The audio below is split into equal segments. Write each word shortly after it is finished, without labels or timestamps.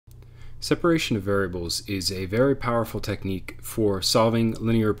Separation of variables is a very powerful technique for solving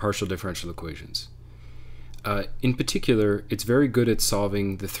linear partial differential equations. In particular, it's very good at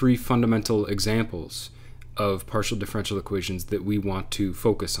solving the three fundamental examples of partial differential equations that we want to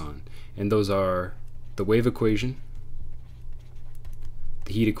focus on, and those are the wave equation,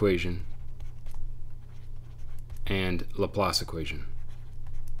 the heat equation, and Laplace equation.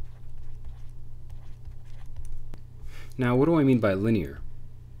 Now, what do I mean by linear?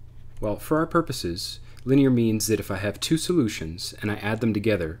 Well, for our purposes, linear means that if I have two solutions and I add them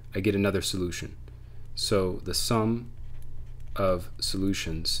together, I get another solution. So the sum of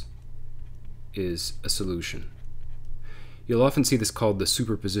solutions is a solution. You'll often see this called the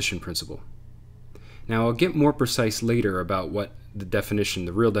superposition principle. Now, I'll get more precise later about what the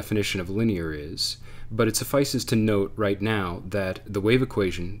real definition of linear is, but it suffices to note right now that the wave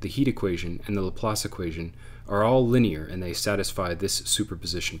equation, the heat equation, and the Laplace equation are all linear and they satisfy this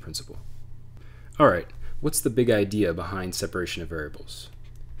superposition principle. Alright, what's the big idea behind separation of variables?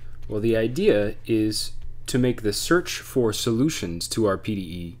 Well, the idea is to make the search for solutions to our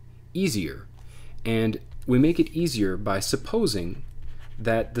PDE easier, and we make it easier by supposing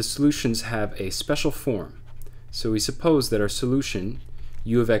that the solutions have a special form. So we suppose that our solution,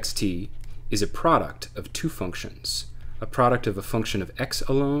 u of xt, is a product of two functions, a product of a function of x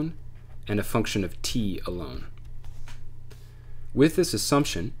alone and a function of t alone. With this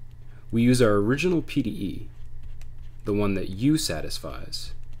assumption, we use our original PDE, the one that u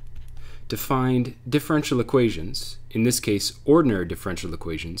satisfies, to find differential equations, in this case ordinary differential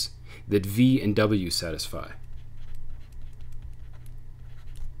equations, that v and w satisfy.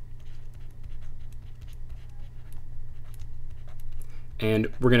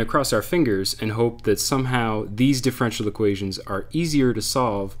 And we're going to cross our fingers and hope that somehow these differential equations are easier to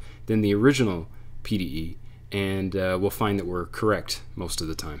solve than the original PDE, and we'll find that we're correct most of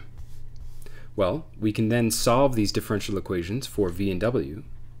the time. Well, we can then solve these differential equations for v and w,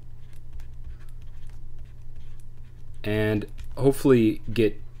 and hopefully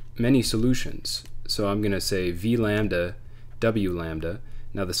get many solutions. So I'm going to say v lambda, w lambda.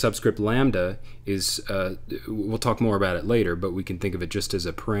 Now the subscript lambda is, we'll talk more about it later, but we can think of it just as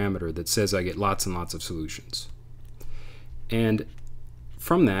a parameter that says I get lots and lots of solutions. And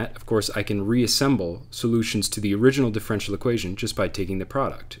from that, of course, I can reassemble solutions to the original differential equation just by taking the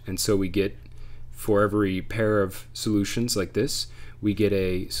product. And so we get, for every pair of solutions like this, we get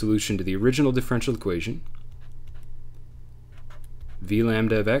a solution to the original differential equation, v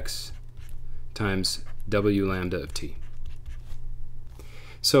lambda of x times w lambda of t.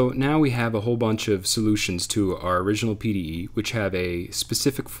 So now we have a whole bunch of solutions to our original PDE which have a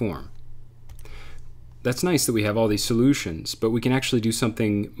specific form. That's nice that we have all these solutions, but we can actually do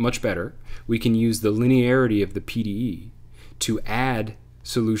something much better. We can use the linearity of the PDE to add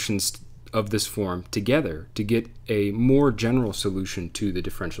solutions of this form together to get a more general solution to the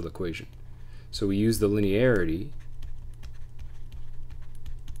differential equation. So we use the linearity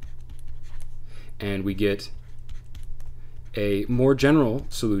and we get a more general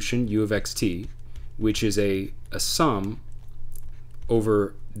solution, u of xt, which is a sum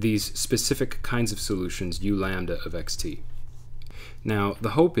over these specific kinds of solutions, u lambda of xt. Now, the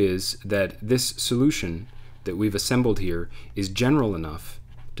hope is that this solution that we've assembled here is general enough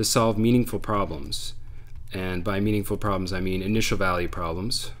to solve meaningful problems. And by meaningful problems, I mean initial value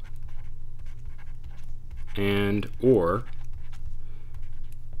problems and or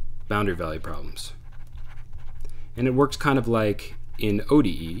boundary value problems. And it works kind of like in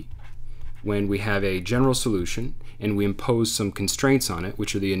ODE, when we have a general solution and we impose some constraints on it,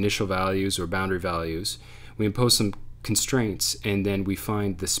 which are the initial values or boundary values. We impose some constraints and then we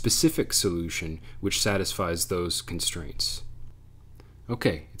find the specific solution which satisfies those constraints.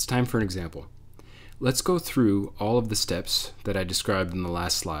 Okay, it's time for an example. Let's go through all of the steps that I described in the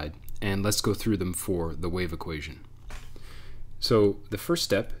last slide, and let's go through them for the wave equation. So the first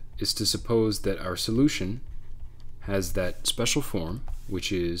step is to suppose that our solution has that special form,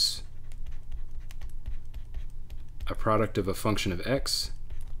 which is a product of a function of x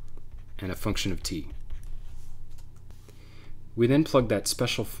and a function of t. We then plug that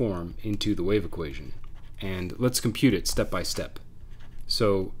special form into the wave equation, and let's compute it step by step.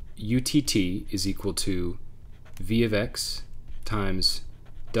 So utt is equal to v of x times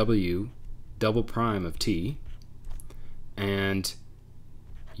w double prime of t, and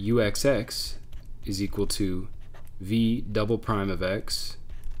uxx is equal to v double prime of x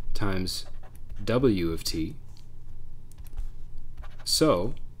times w of t.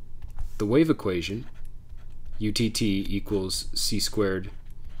 So the wave equation, utt equals c squared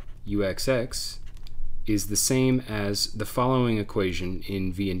uxx, is the same as the following equation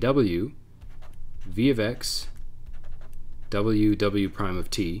in v and w: v of x w prime of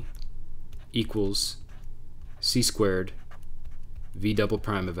t equals c squared v double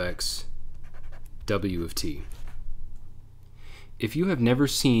prime of x w of t. If you have never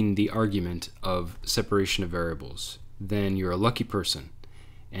seen the argument of separation of variables, then you're a lucky person,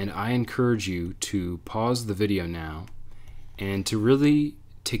 and I encourage you to pause the video now and to really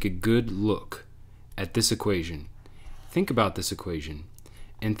take a good look at this equation. Think about this equation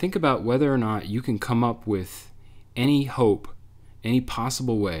and think about whether or not you can come up with any hope, any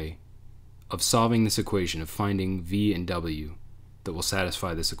possible way of solving this equation, of finding v and w that will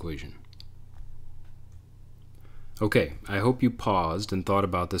satisfy this equation. Okay, I hope you paused and thought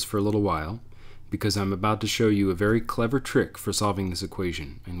about this for a little while, because I'm about to show you a very clever trick for solving this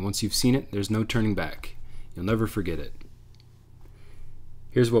equation, and once you've seen it, there's no turning back. You'll never forget it.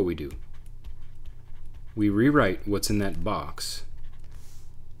 Here's what we do. We rewrite what's in that box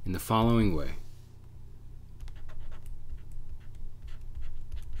in the following way.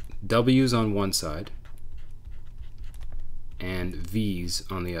 W's on one side and V's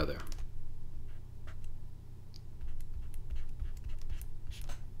on the other.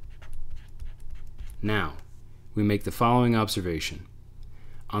 Now, we make the following observation.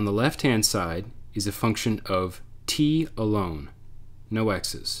 On the left-hand side is a function of t alone, no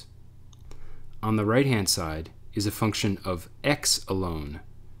x's. On the right-hand side is a function of x alone,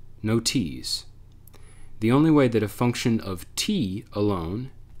 no t's. The only way that a function of t alone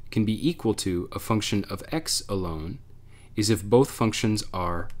can be equal to a function of x alone is if both functions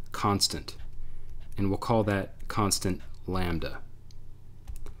are constant, and we'll call that constant lambda.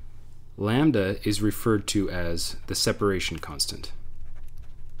 Lambda is referred to as the separation constant.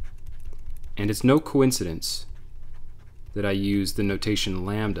 And it's no coincidence that I use the notation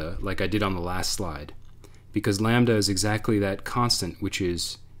lambda like I did on the last slide, because lambda is exactly that constant which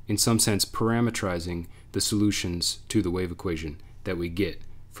is, in some sense, parametrizing the solutions to the wave equation that we get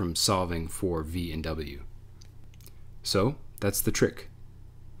from solving for v and w. So that's the trick.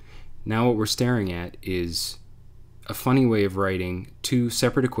 Now what we're staring at is a funny way of writing two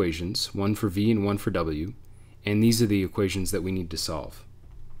separate equations, one for v and one for w, and these are the equations that we need to solve.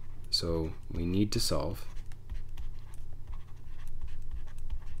 So we need to solve.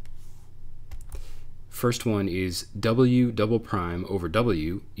 First one is w double prime over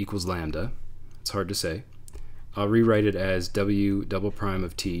w equals lambda. It's hard to say. I'll rewrite it as w double prime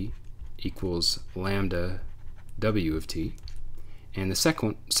of t equals lambda w of t. And the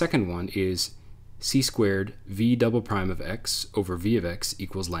second one is c squared v double prime of x over v of x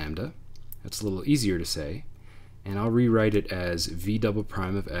equals lambda. That's a little easier to say. And I'll rewrite it as v double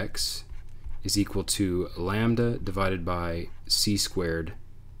prime of x is equal to lambda divided by c squared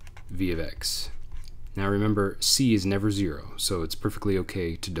v of x. Now remember, c is never 0, so it's perfectly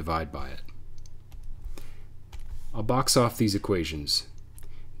okay to divide by it. I'll box off these equations.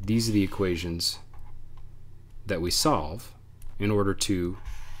 These are the equations that we solve in order to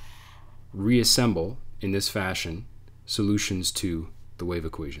reassemble, in this fashion, solutions to the wave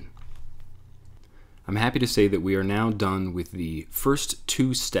equation. I'm happy to say that we are now done with the first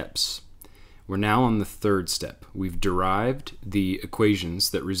two steps. We're now on the third step. We've derived the equations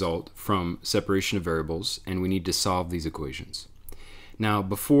that result from separation of variables, and we need to solve these equations. Now,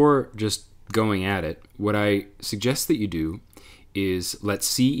 before just going at it, what I suggest that you do is let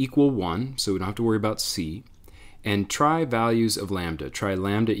c equal 1, so we don't have to worry about c, and try values of lambda. Try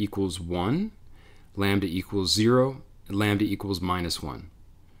lambda equals 1, lambda equals 0, and lambda equals -1.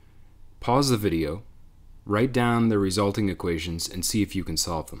 Pause the video, write down the resulting equations, and see if you can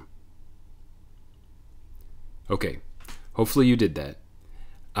solve them. Okay, hopefully you did that.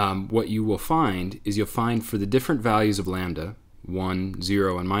 What you will find is you'll find for the different values of lambda, 1,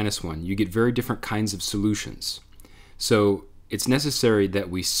 0, and -1, you get very different kinds of solutions. So it's necessary that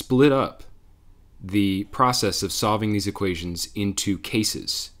we split up the process of solving these equations into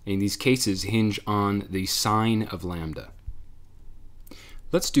cases, and these cases hinge on the sign of lambda.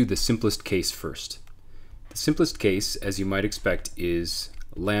 Let's do the simplest case first. The simplest case, as you might expect, is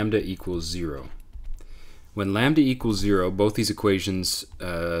lambda equals 0. When lambda equals 0, both these equations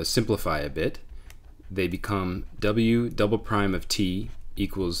simplify a bit. They become w double prime of t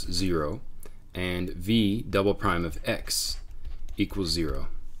equals 0 and v double prime of x equals 0.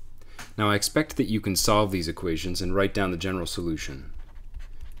 Now I expect that you can solve these equations and write down the general solution.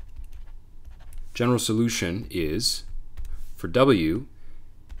 General solution is, for w,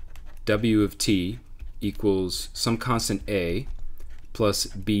 w of t equals some constant a plus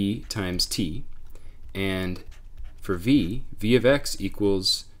b times t, and for v, v of x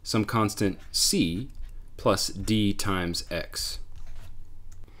equals some constant c plus d times x.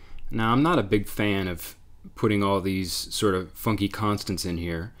 Now, I'm not a big fan of putting all these sort of funky constants in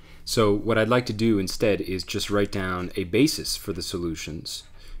here, so what I'd like to do instead is just write down a basis for the solutions.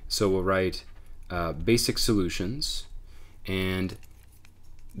 So we'll write basic solutions, and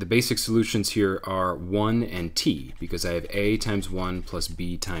the basic solutions here are 1 and t, because I have a times 1 plus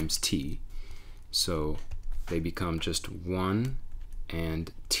b times t. So they become just 1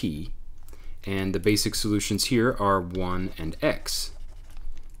 and t. And the basic solutions here are 1 and x.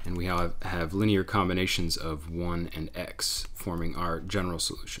 And we have linear combinations of 1 and x forming our general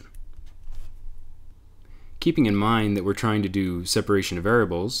solution. Keeping in mind that we're trying to do separation of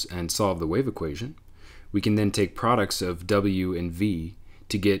variables and solve the wave equation, we can then take products of w and v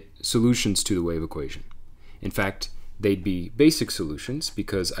to get solutions to the wave equation. In fact, they'd be basic solutions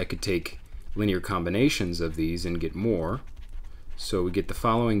because I could take linear combinations of these and get more. So we get the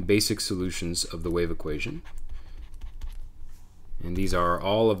following basic solutions of the wave equation. And these are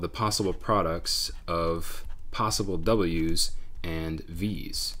all of the possible products of possible w's and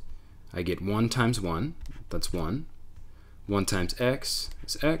v's. I get 1 times 1, that's 1. 1 times x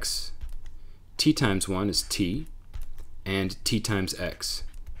is x. T times 1 is t. And t times x.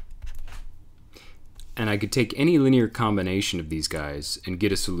 And I could take any linear combination of these guys and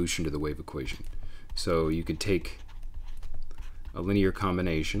get a solution to the wave equation. So you could take a linear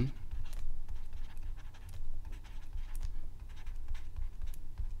combination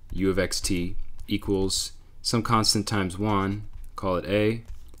u of xt equals some constant times 1, call it a,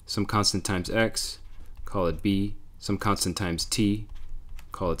 some constant times x, call it b, some constant times t,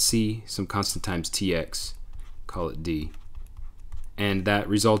 call it c, some constant times tx, call it d. And that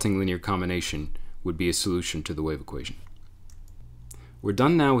resulting linear combination would be a solution to the wave equation. We're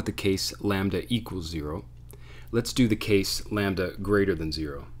done now with the case lambda equals 0. Let's do the case lambda greater than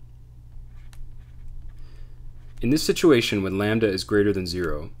 0. In this situation, when lambda is greater than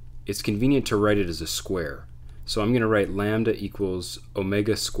 0, it's convenient to write it as a square. So I'm going to write lambda equals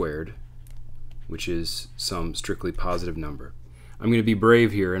omega squared, which is some strictly positive number. I'm going to be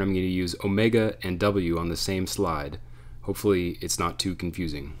brave here, and I'm going to use omega and w on the same slide. Hopefully it's not too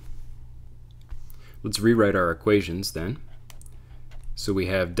confusing. Let's rewrite our equations then. So we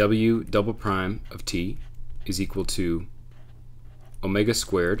have w double prime of t is equal to omega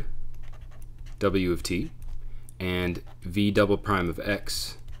squared w of t, and v double prime of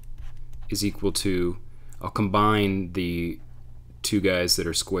x is equal to, I'll combine the two guys that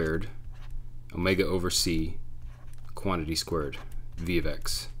are squared, omega over c quantity squared v of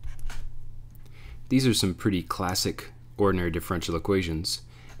x. These are some pretty classic ordinary differential equations,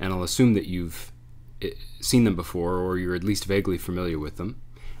 and I'll assume that you've seen them before, or you're at least vaguely familiar with them,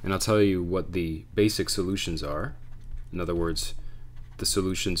 and I'll tell you what the basic solutions are. In other words, the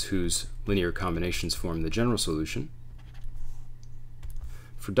solutions whose linear combinations form the general solution.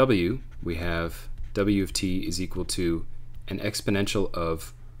 For w, we have w of t is equal to an exponential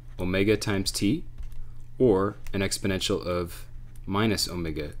of omega times t, or an exponential of minus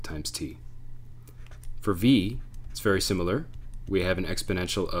omega times t. For v, it's very similar. We have an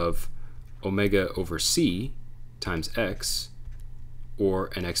exponential of omega over c times x,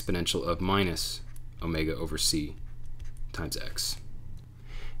 or an exponential of minus omega over c times x.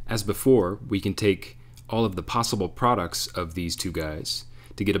 As before, we can take all of the possible products of these two guys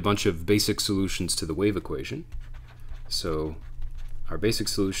to get a bunch of basic solutions to the wave equation. So our basic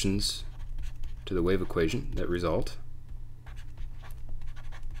solutions to the wave equation that result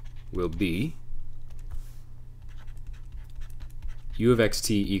will be u of xt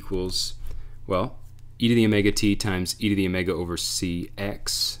equals, well, e to the omega t times e to the omega over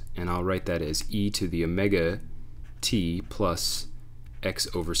cx, and I'll write that as e to the omega t plus x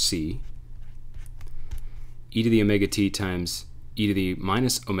over c. E to the omega t times e to the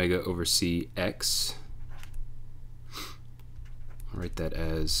minus omega over cx. I'll write that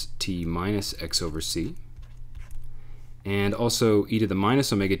as t minus x over c. And also e to the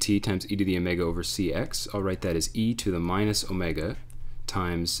minus omega t times e to the omega over cx. I'll write that as e to the minus omega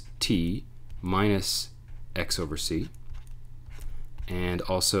times t minus x over c. And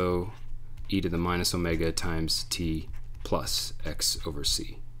also e to the minus omega times t plus x over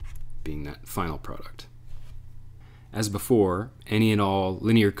c, being that final product. As before, any and all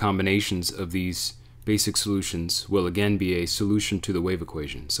linear combinations of these basic solutions will again be a solution to the wave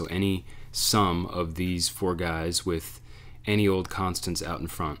equation. So any sum of these four guys with any old constants out in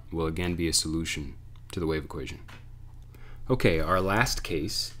front will again be a solution to the wave equation. Okay, our last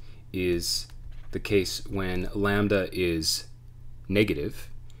case is the case when lambda is negative,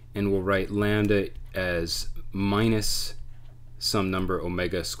 and we'll write lambda as minus some number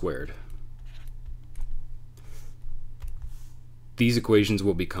omega squared. these equations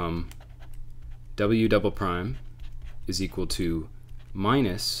will become w double prime is equal to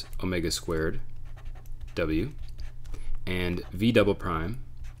minus omega squared w, and v double prime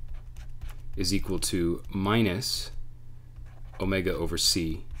is equal to minus omega over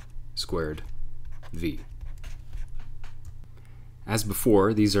c squared v. As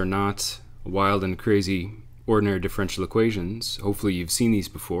before, these are not wild and crazy ordinary differential equations. Hopefully you've seen these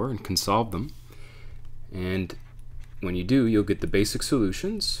before and can solve them. And when you do, you'll get the basic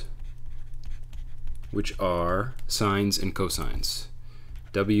solutions, which are sines and cosines.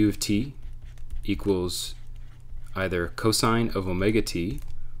 W of t equals either cosine of omega t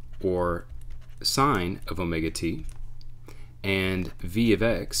or sine of omega t, and v of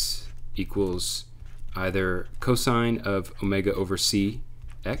x equals either cosine of omega over c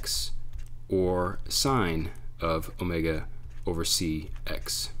x or sine of omega over c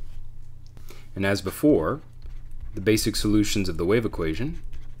x. And as before, the basic solutions of the wave equation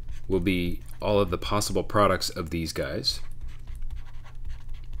will be all of the possible products of these guys,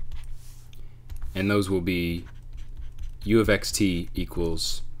 and those will be u of xt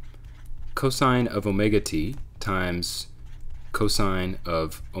equals cosine of omega t times cosine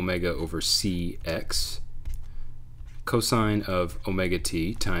of omega over cx, cosine of omega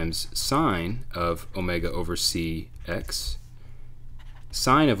t times sine of omega over cx,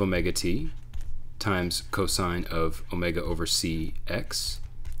 sine of omega t times cosine of omega over cx,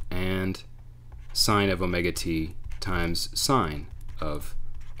 and sine of omega t times sine of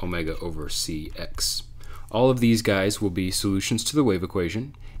omega over cx. All of these guys will be solutions to the wave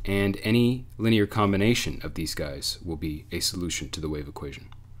equation, and any linear combination of these guys will be a solution to the wave equation.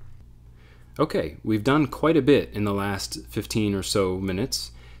 Okay, we've done quite a bit in the last 15 or so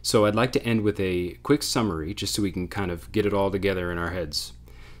minutes, so I'd like to end with a quick summary just so we can kind of get it all together in our heads.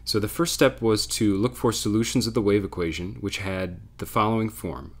 So the first step was to look for solutions of the wave equation which had the following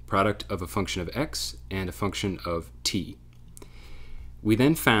form: product of a function of x and a function of t. We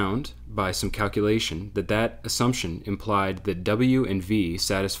then found, by some calculation, that that assumption implied that w and v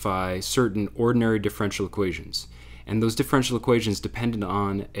satisfy certain ordinary differential equations, and those differential equations depended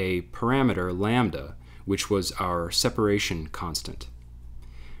on a parameter lambda, which was our separation constant.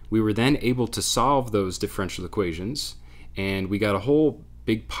 We were then able to solve those differential equations, and we got a whole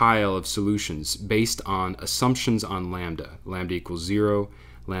big pile of solutions based on assumptions on lambda. Lambda equals 0,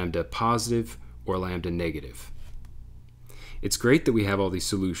 lambda positive, or lambda negative. It's great that we have all these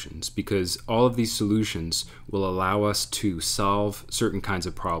solutions because all of these solutions will allow us to solve certain kinds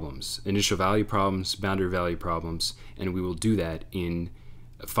of problems, initial value problems, boundary value problems, and we will do that in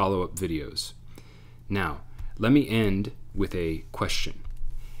follow-up videos. Now, let me end with a question.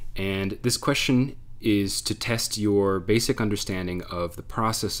 And this question is to test your basic understanding of the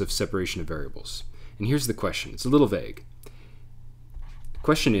process of separation of variables. And here's the question. It's a little vague. The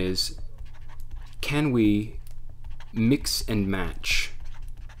question is, can we mix and match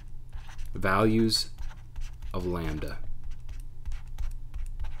values of lambda?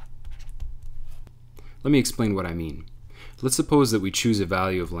 Let me explain what I mean. Let's suppose that we choose a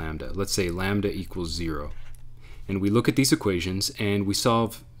value of lambda. Let's say lambda equals 0. And we look at these equations and we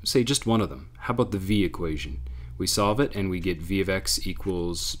solve, say, just one of them. How about the v equation? We solve it and we get v of x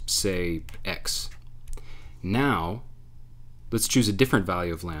equals, say, x. Now, let's choose a different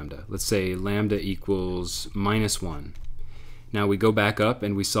value of lambda. Let's say lambda equals -1. Now we go back up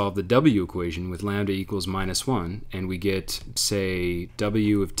and we solve the w equation with lambda equals -1, and we get, say,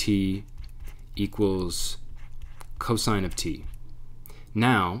 w of t equals cosine of t.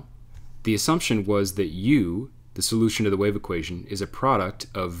 Now, the assumption was that u, the solution to the wave equation, is a product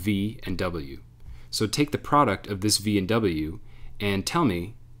of v and w. So take the product of this v and w and tell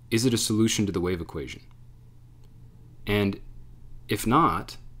me, is it a solution to the wave equation? And if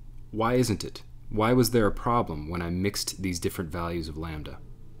not, why isn't it? Why was there a problem when I mixed these different values of lambda?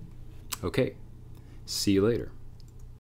 Okay, see you later.